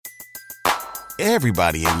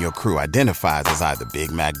Everybody in your crew identifies as either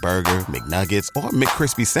Big Mac Burger, McNuggets, or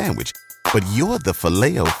McCrispy Sandwich. But you're the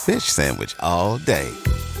Filet-O-Fish Sandwich all day.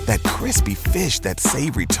 That crispy fish, that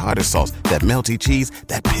savory tartar sauce, that melty cheese,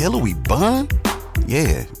 that pillowy bun.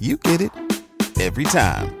 Yeah, you get it. Every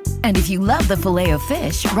time. And if you love the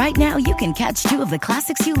Filet-O-Fish, right now you can catch two of the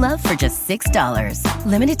classics you love for just $6.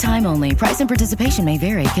 Limited time only. Price and participation may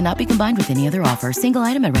vary. Cannot be combined with any other offer. Single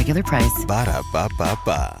item at regular price.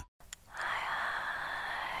 Ba-da-ba-ba-ba.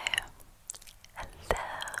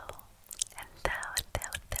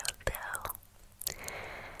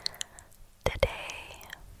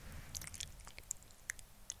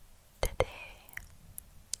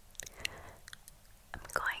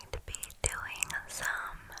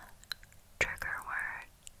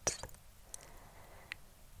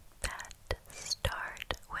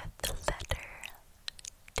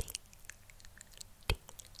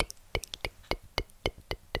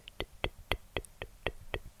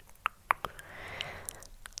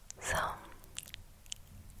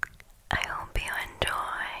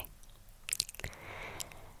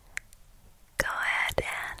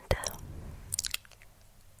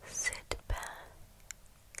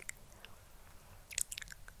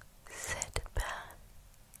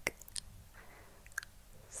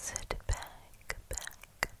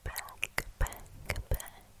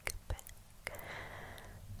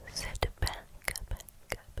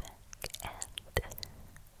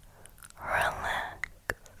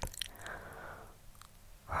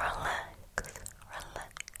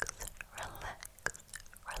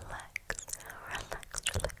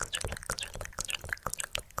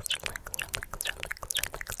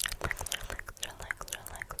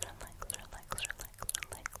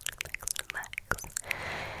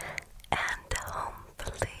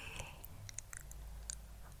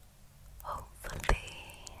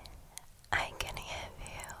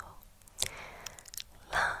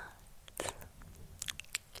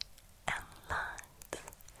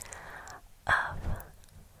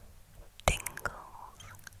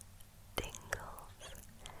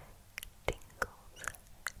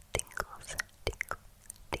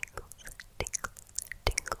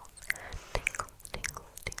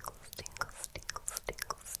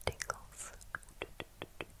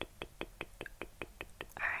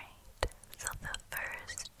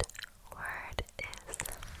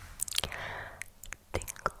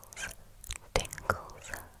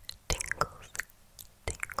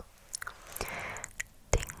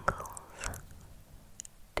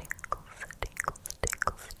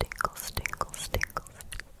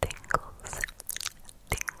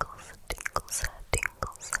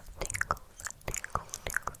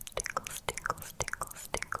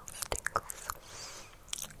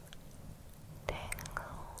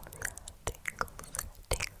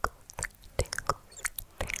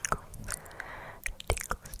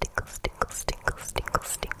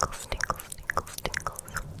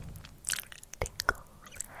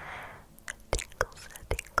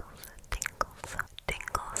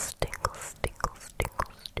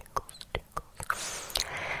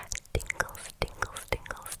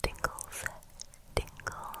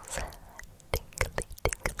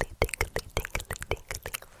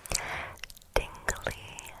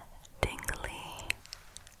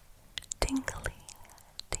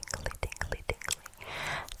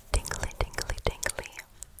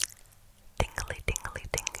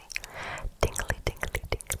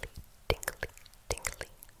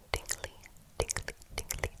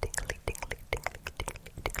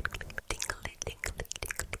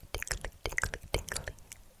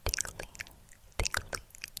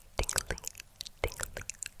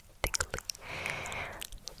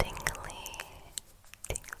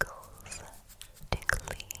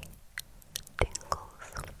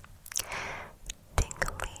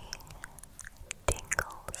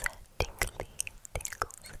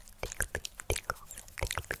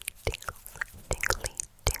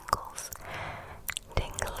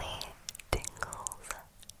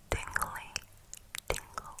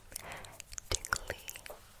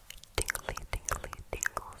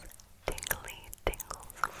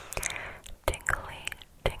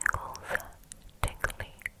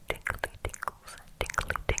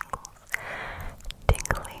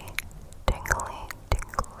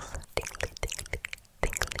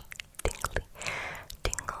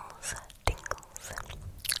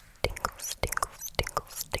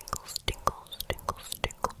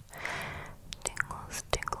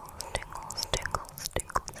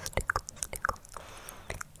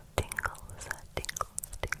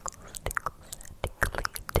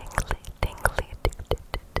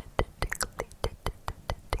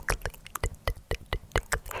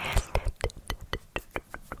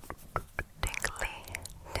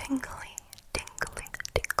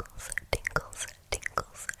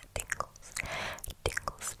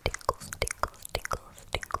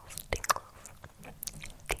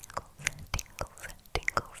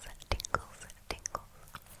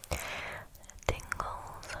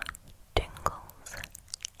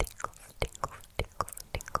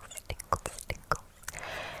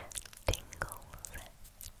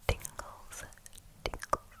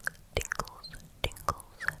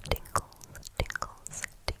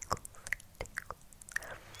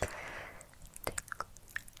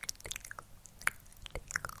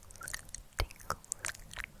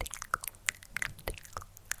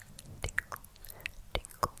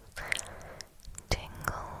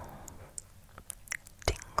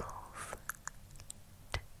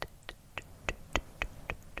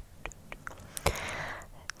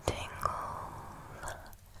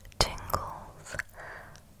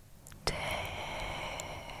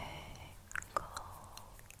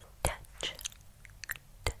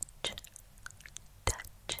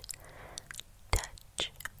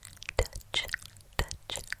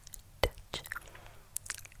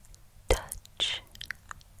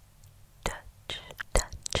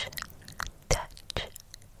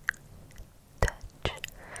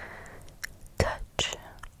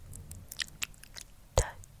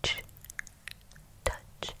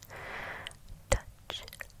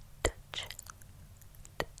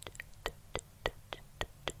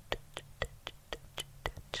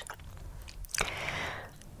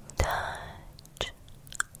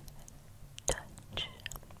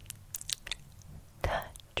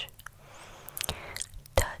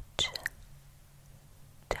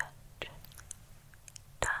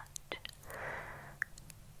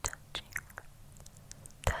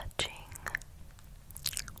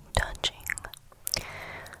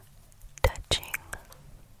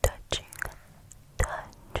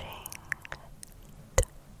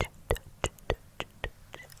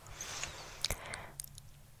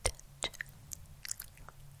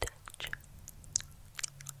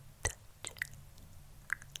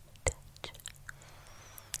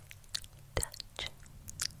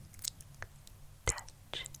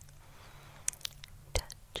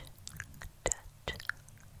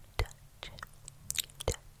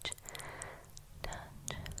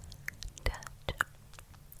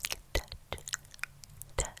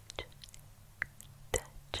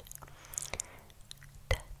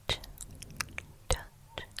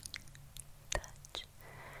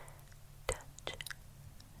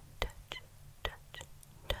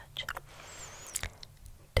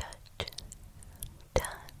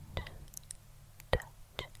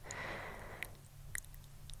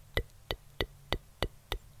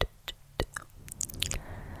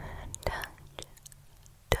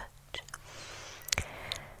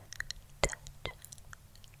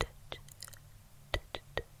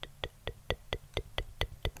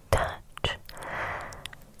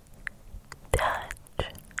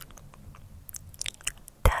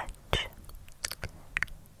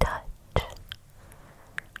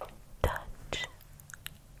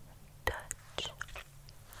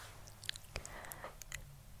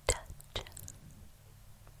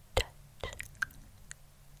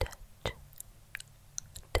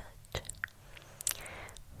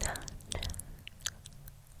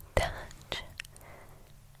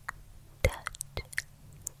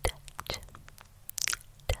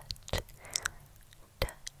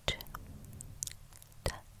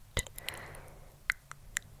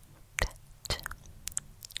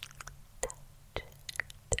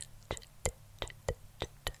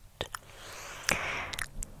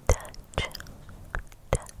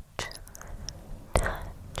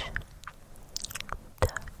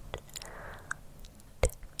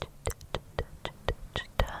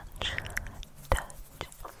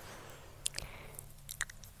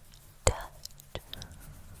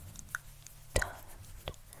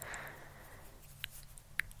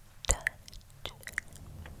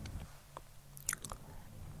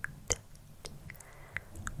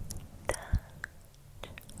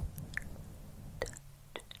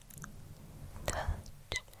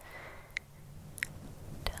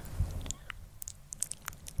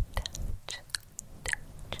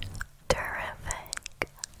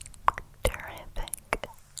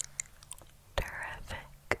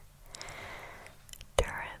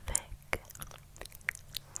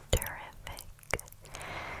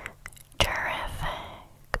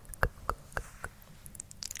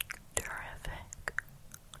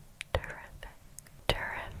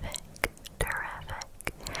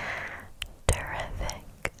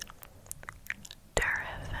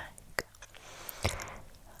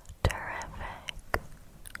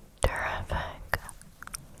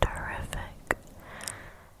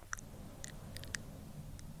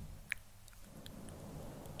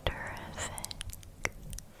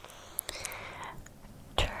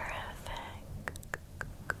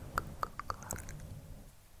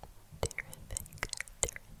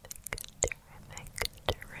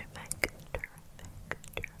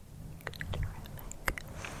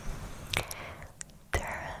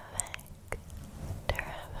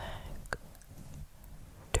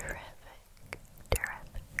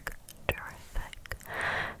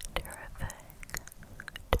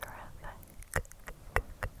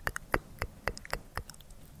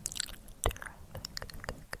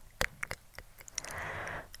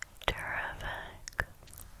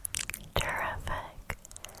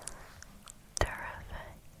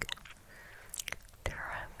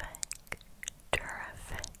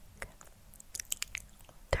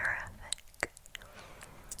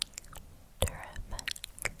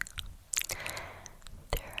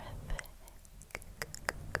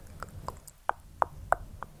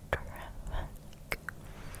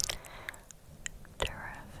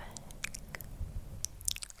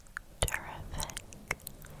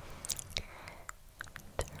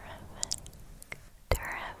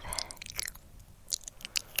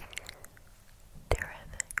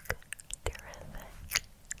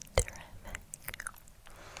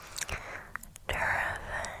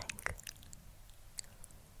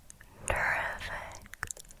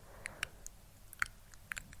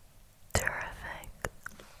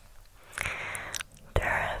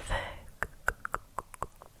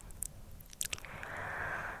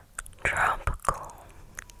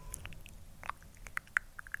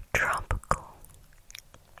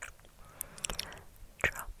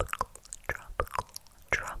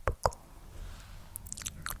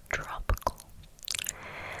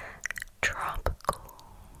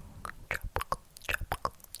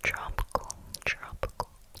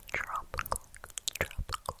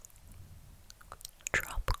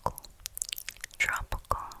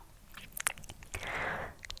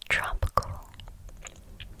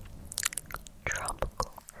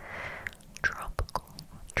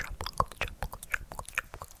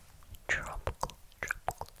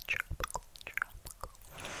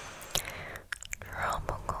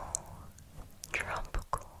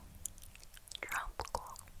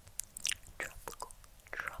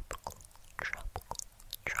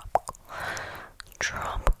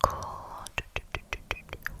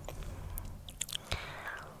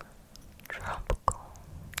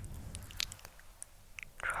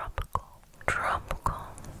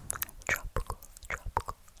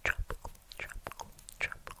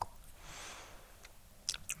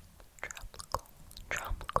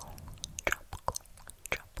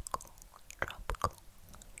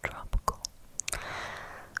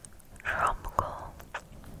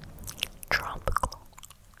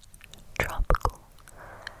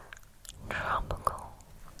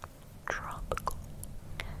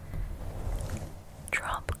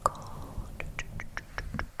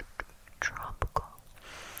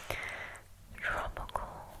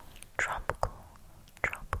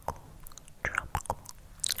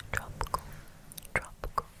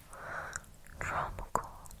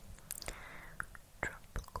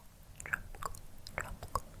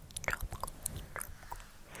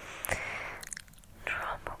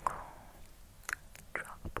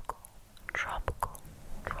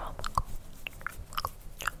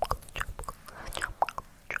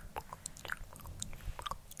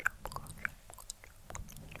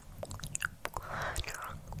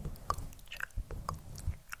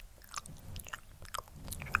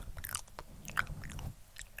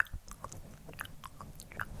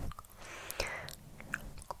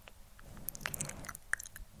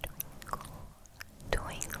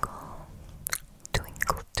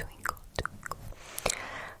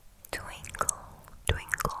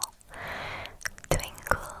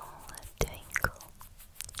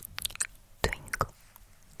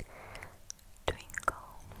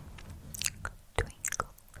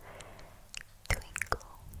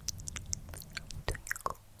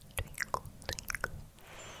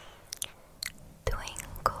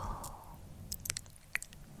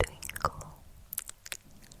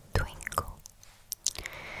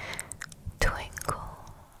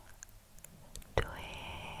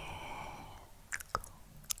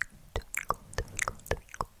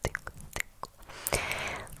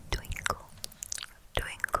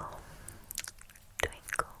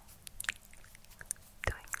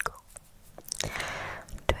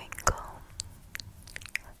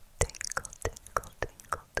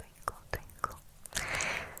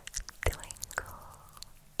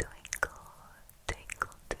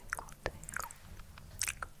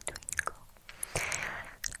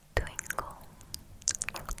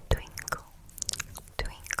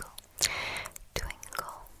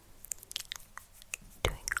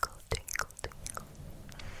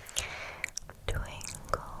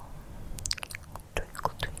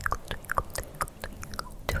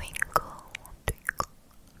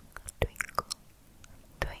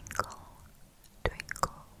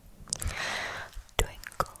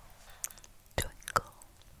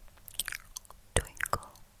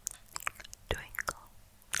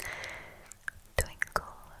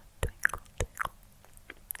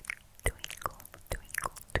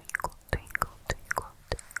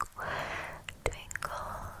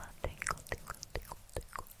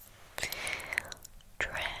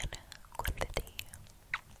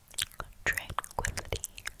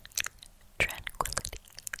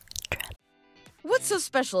 so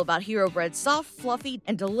special about Hero Bread's soft, fluffy,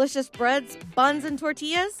 and delicious breads, buns, and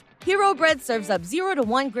tortillas? Hero Bread serves up 0 to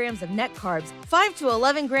 1 grams of net carbs, 5 to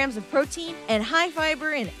 11 grams of protein, and high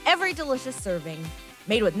fiber in every delicious serving.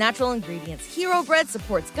 Made with natural ingredients, Hero Bread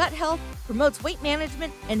supports gut health, promotes weight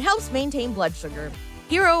management, and helps maintain blood sugar.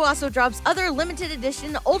 Hero also drops other limited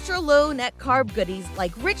edition ultra-low net carb goodies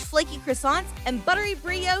like rich flaky croissants and buttery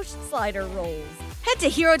brioche slider rolls. Head to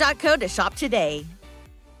hero.co to shop today.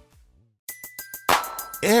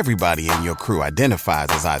 Everybody in your crew identifies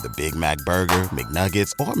as either Big Mac Burger,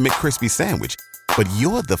 McNuggets, or McCrispy Sandwich. But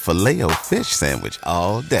you're the Filet-O-Fish Sandwich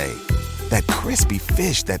all day. That crispy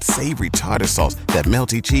fish, that savory tartar sauce, that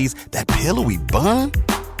melty cheese, that pillowy bun.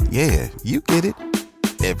 Yeah, you get it.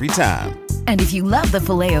 Every time. And if you love the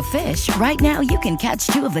Filet-O-Fish, right now you can catch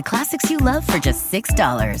 2 of the classics you love for just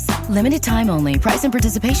 $6. Limited time only. Price and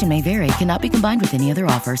participation may vary. Cannot be combined with any other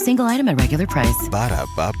offer. Single item at regular price.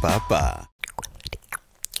 Ba-da-ba-ba-ba.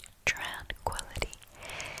 Tranquility.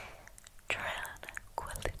 Tranquility.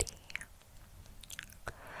 Tranquility.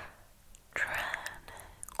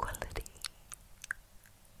 Tranquility.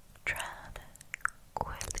 Tranquility.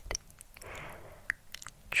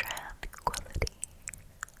 Tranquility.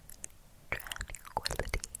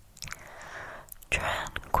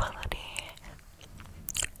 Tranquility.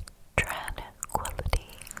 Tranquility.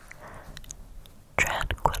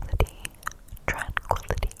 Tranquility.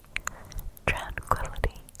 Tranquility.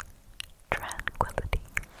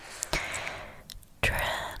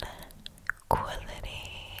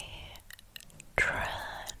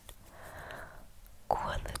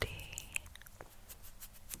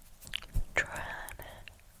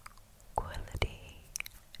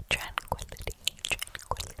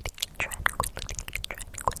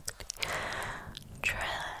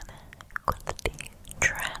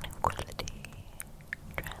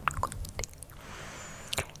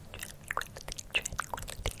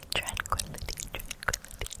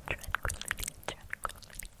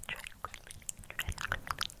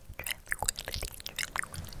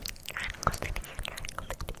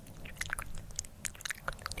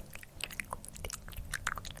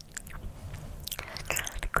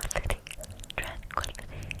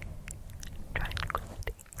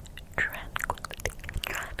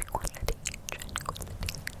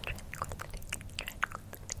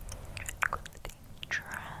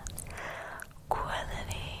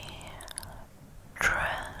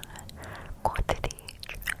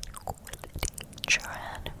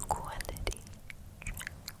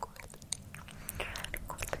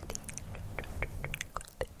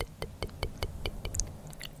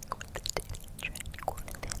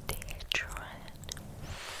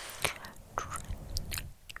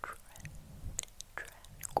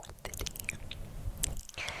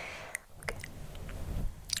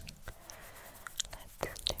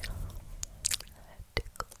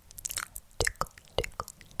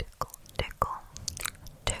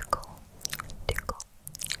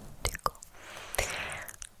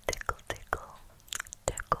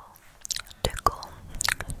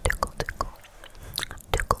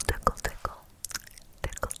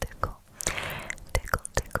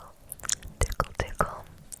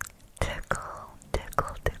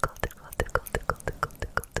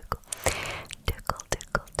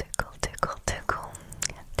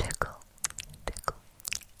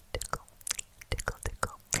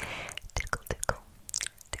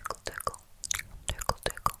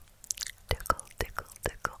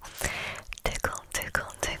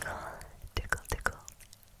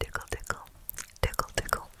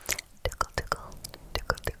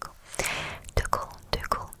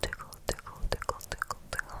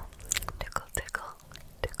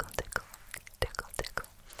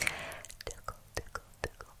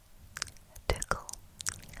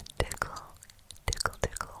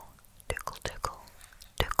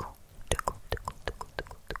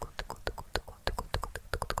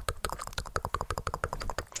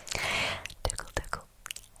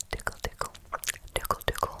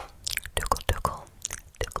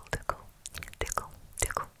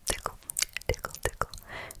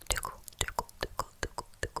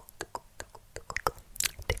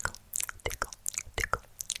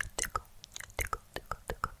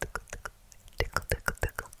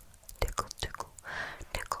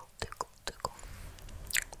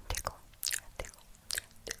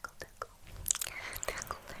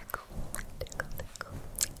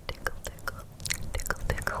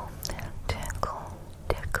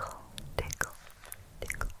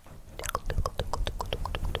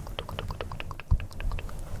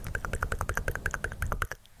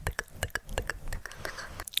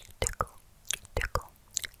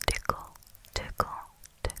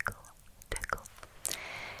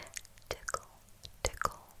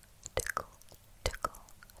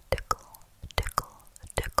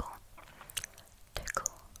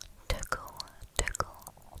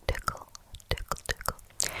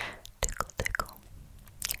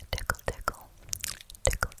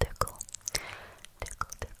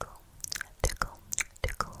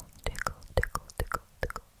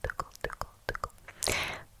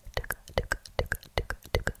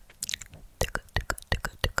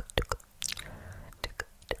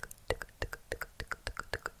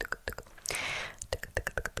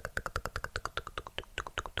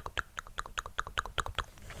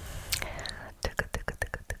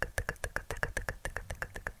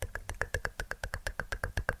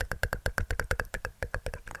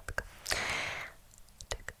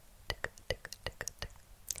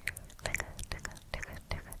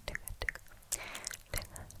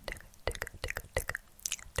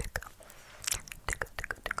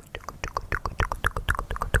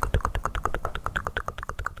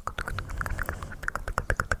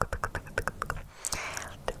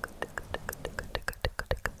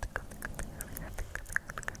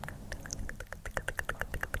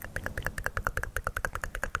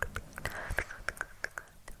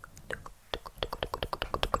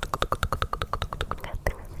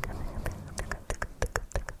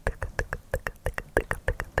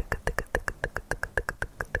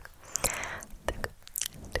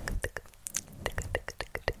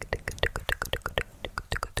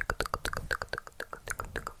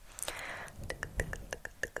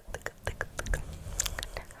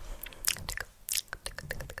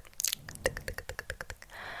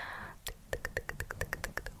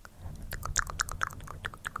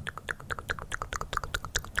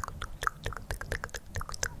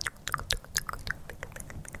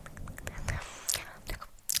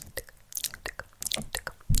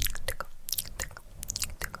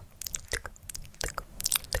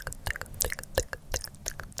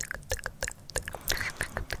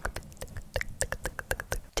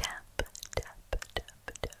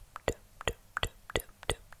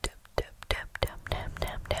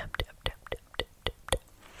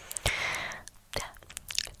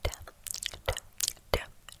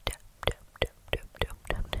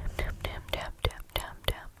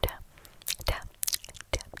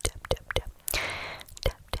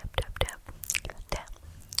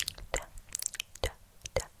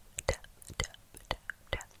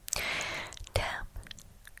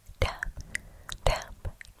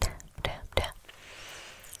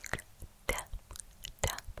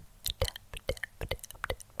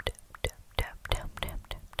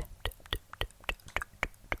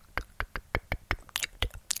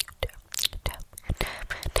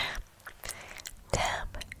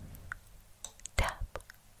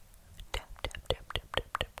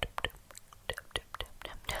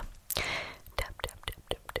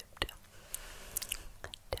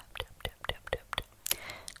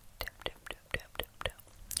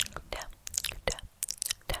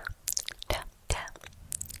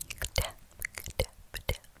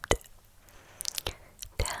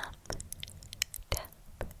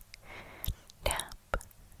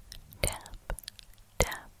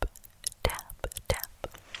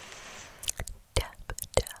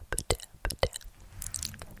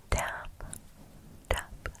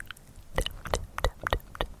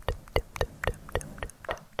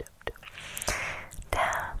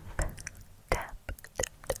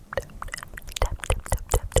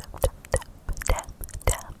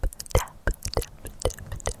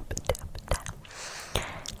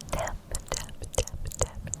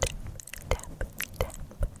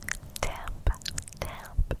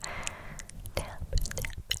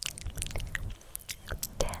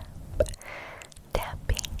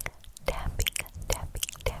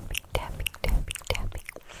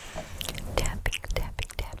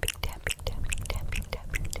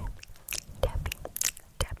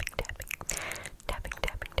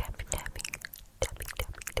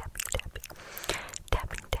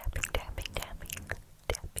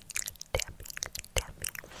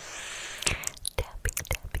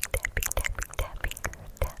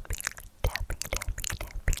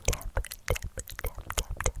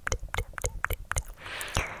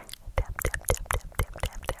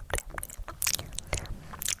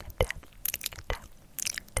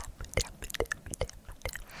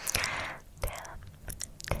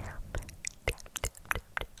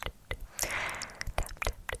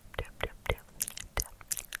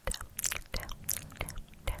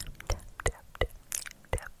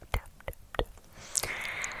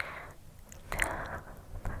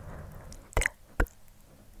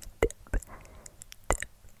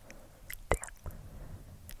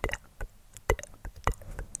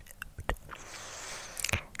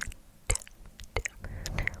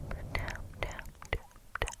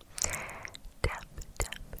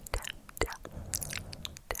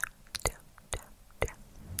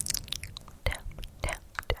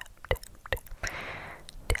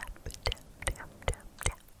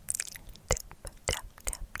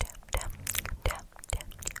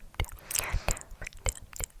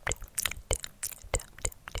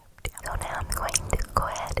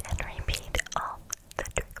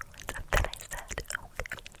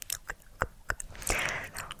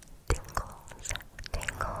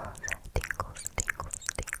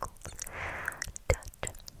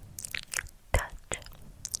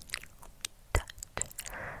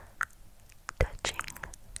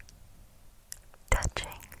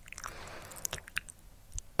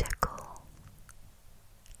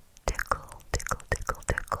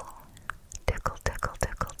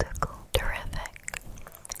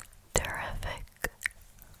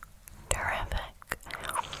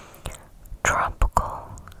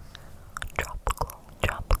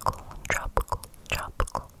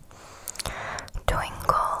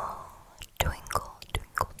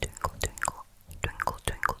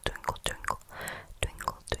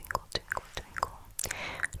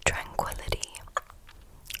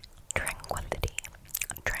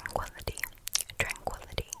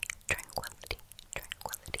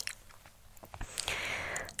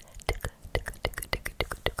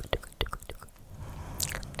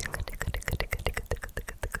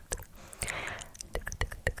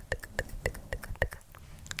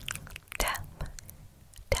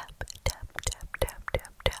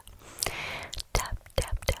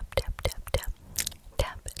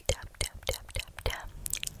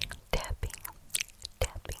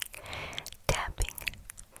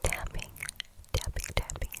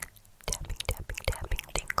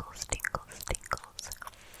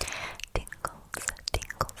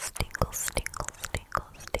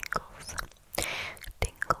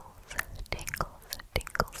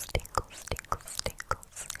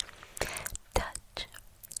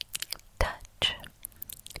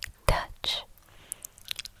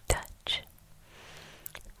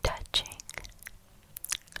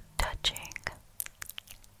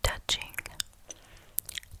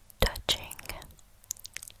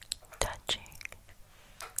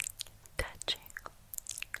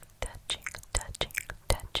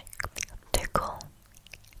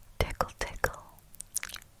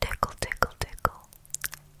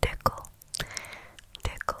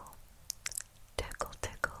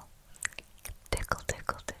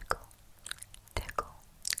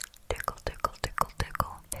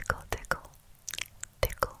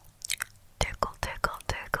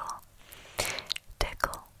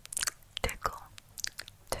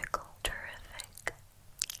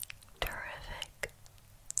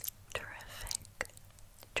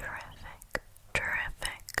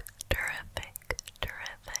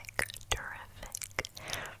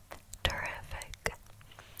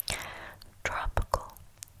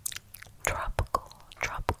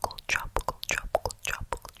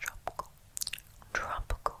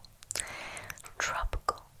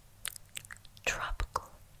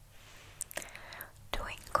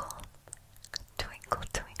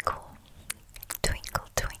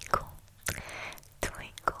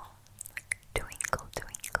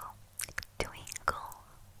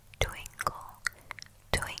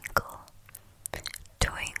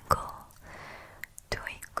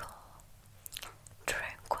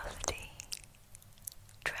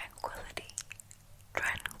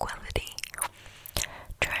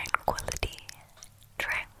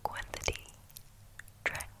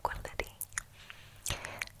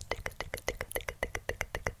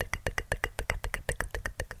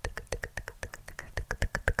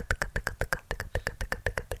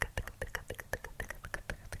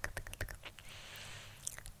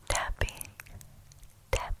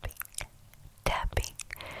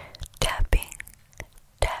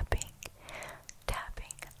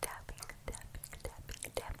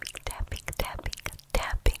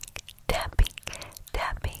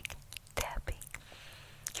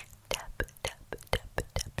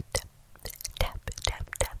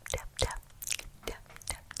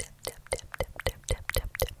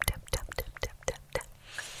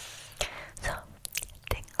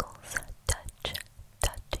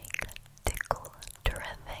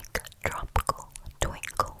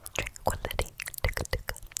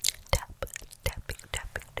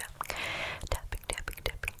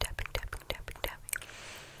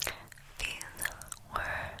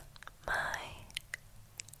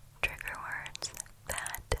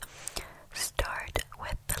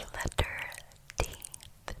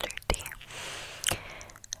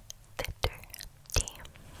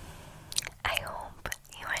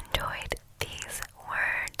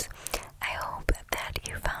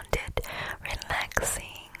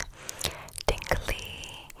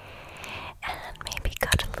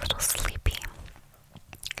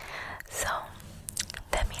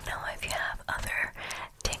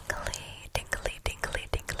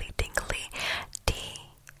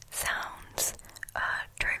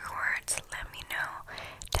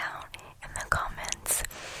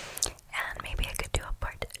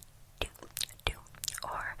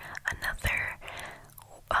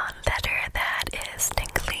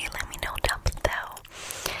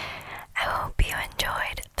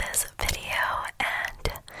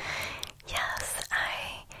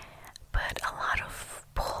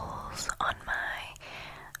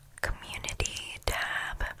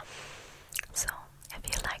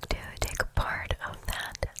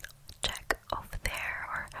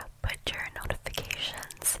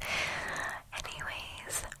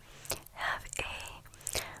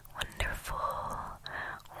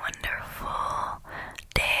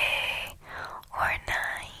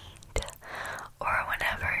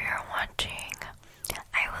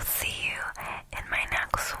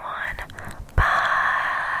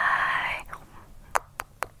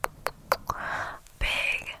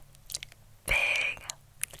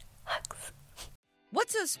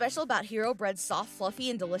 special about Hero Bread's soft, fluffy,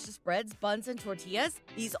 and delicious breads, buns, and tortillas?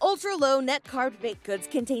 These ultra-low net-carb baked goods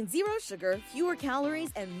contain zero sugar, fewer calories,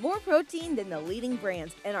 and more protein than the leading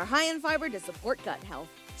brands, and are high in fiber to support gut health.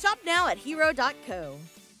 Shop now at hero.co.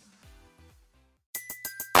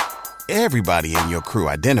 Everybody in your crew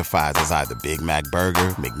identifies as either Big Mac Burger,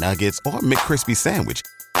 McNuggets, or McCrispy Sandwich.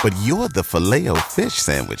 But you're the Filet-O-Fish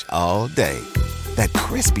Sandwich all day. That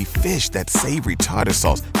crispy fish, that savory tartar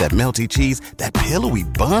sauce, that melty cheese, that pillowy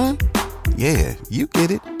bun. Yeah, you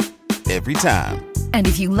get it. Every time. And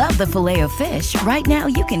if you love the Filet-O-Fish, right now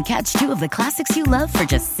you can catch two of the classics you love for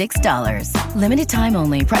just $6. Limited time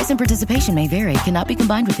only. Price and participation may vary. Cannot be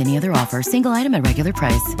combined with any other offer. Single item at regular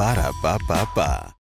price. Ba-da-ba-ba-ba.